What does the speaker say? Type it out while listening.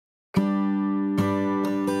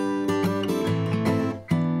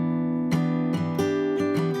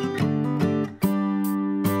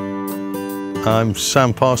I'm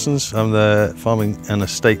Sam Parsons. I'm the Farming and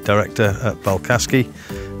Estate Director at Balcaskie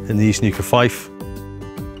in the East Neuk of Fife.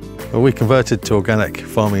 Well, we converted to organic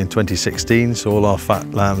farming in 2016, so all our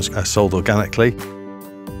fat lambs are sold organically.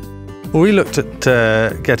 Well, we looked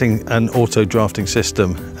at getting an auto-drafting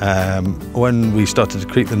system when we started to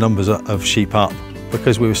creep the numbers of sheep up,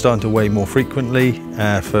 because we were starting to weigh more frequently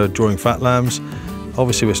for drawing fat lambs.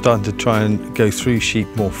 Obviously, we're starting to try and go through sheep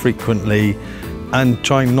more frequently and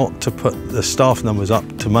trying not to put the staff numbers up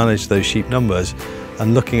to manage those sheep numbers,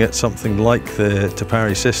 and looking at something like the Te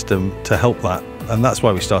Pari system to help that. And that's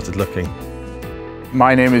why we started looking.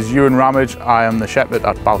 My name is Ewan Ramage. I am the shepherd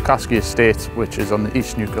at Balcaskie Estate, which is on the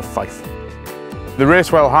East Neuk of Fife. The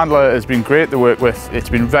Racewell Handler has been great to work with. It's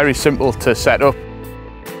been very simple to set up.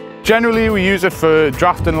 Generally, we use it for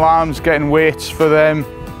drafting lambs, getting weights for them.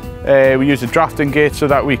 We use a drafting gate so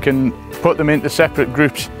that we can put them into separate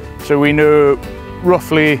groups, so we know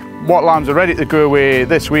roughly what lambs are ready to go away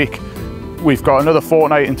this week. We've got another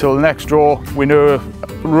fortnight until the next draw. We know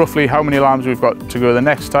roughly how many lambs we've got to go the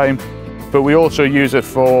next time. But we also use it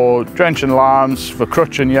for drenching lambs, for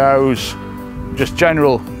crutching yows, just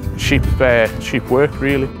general sheep work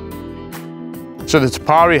really. So the Te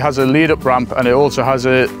Pari has a lead up ramp, and it also has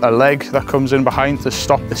a leg that comes in behind to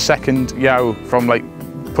stop the second yow from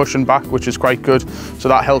pushing back, which is quite good. So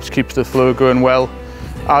that helps keep the flow going well.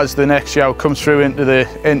 As the next yow comes through into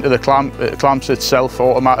the clamp, it clamps itself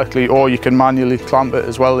automatically, or you can manually clamp it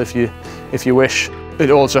as well if you wish.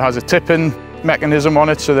 It also has a tipping mechanism on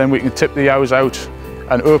it, so then we can tip the yows out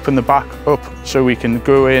and open the back up, so we can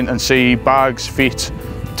go in and see bags, feet,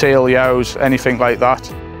 tail yows, anything like that.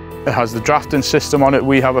 It has the drafting system on it.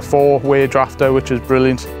 We have a 4-way drafter, which is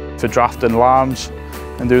brilliant for drafting lambs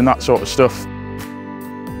and doing that sort of stuff.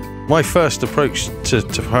 My first approach to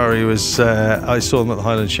Te Pari was, I saw them at the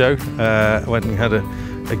Highland Show, went and had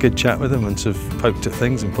a good chat with them and sort of poked at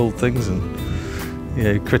things and pulled things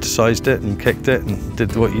and criticised it and kicked it and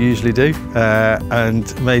did what you usually do,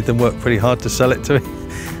 and made them work pretty hard to sell it to me.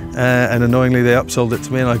 And annoyingly, they upsold it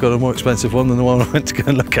to me, and I got a more expensive one than the one I went to go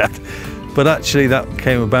and look at. But actually that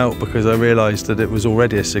came about because I realised that it was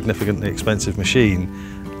already a significantly expensive machine,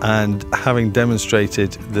 and having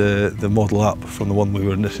demonstrated the model up from the one we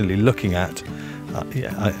were initially looking at,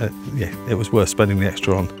 it was worth spending the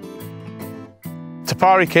extra on. Te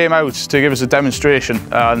Pari came out to give us a demonstration,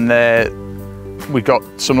 and we got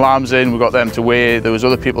some lambs in, we got them to weigh. There was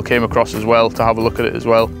other people came across as well to have a look at it as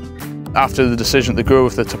well. After the decision to go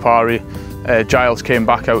with the Te Pari, Giles came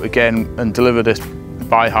back out again and delivered it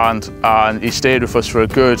by hand, and he stayed with us for a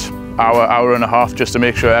good hour and a half just to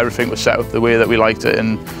make sure everything was set up the way that we liked it,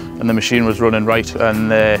 and the machine was running right,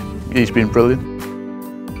 and he's been brilliant.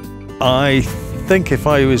 I think if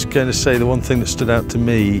I was going to say the one thing that stood out to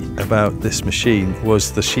me about this machine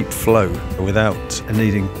was the sheep flow. Without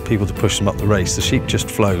needing people to push them up the race, the sheep just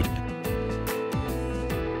flowed.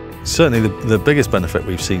 Certainly the biggest benefit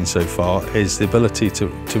we've seen so far is the ability to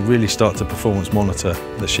really start to performance monitor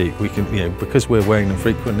the sheep. We can, because we're weighing them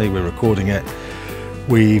frequently, we're recording it,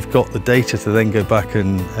 we've got the data to then go back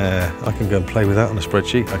and I can go and play with that on a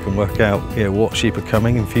spreadsheet. I can work out what sheep are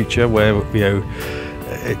coming in future, where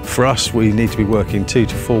for us we need to be working 2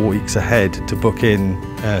 to 4 weeks ahead to book in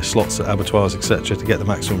slots at abattoirs, etc., to get the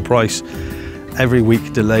maximum price. Every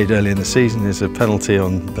week delayed early in the season is a penalty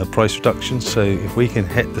on the price reduction, so if we can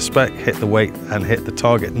hit the spec, hit the weight and hit the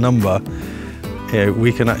target number,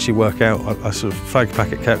 we can actually work out a sort of fag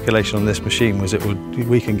packet calculation on this machine was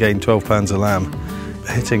we can gain £12 a lamb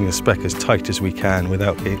hitting the spec as tight as we can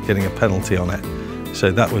without getting a penalty on it. So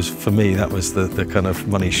that was, for me, that was the kind of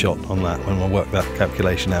money shot on that when I worked that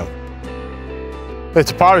calculation out. The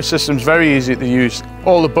Te Pari system's very easy to use.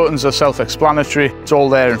 All the buttons are self-explanatory. It's all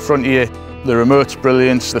there in front of you. The remote's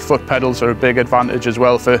brilliant. The foot pedals are a big advantage as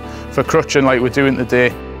well for crutching like we're doing today.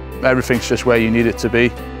 Everything's just where you need it to be,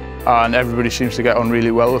 and everybody seems to get on really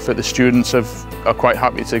well with it. The students are quite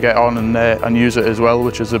happy to get on and use it as well,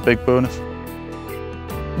 which is a big bonus.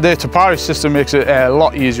 The Te Pari system makes it a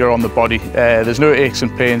lot easier on the body. There's no aches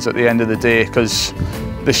and pains at the end of the day, because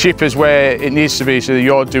the sheep is where it needs to be, so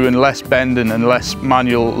you're doing less bending and less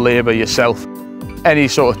manual labour yourself. Any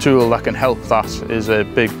sort of tool that can help that is a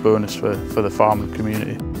big bonus for the farming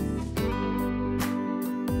community.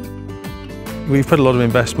 We've put a lot of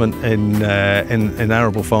investment in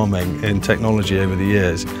arable farming, in technology over the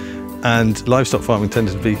years, and livestock farming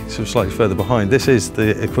tended to be sort of slightly further behind. This is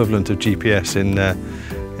the equivalent of GPS in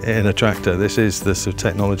a tractor. This is the sort of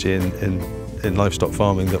technology in livestock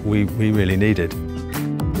farming that we really needed.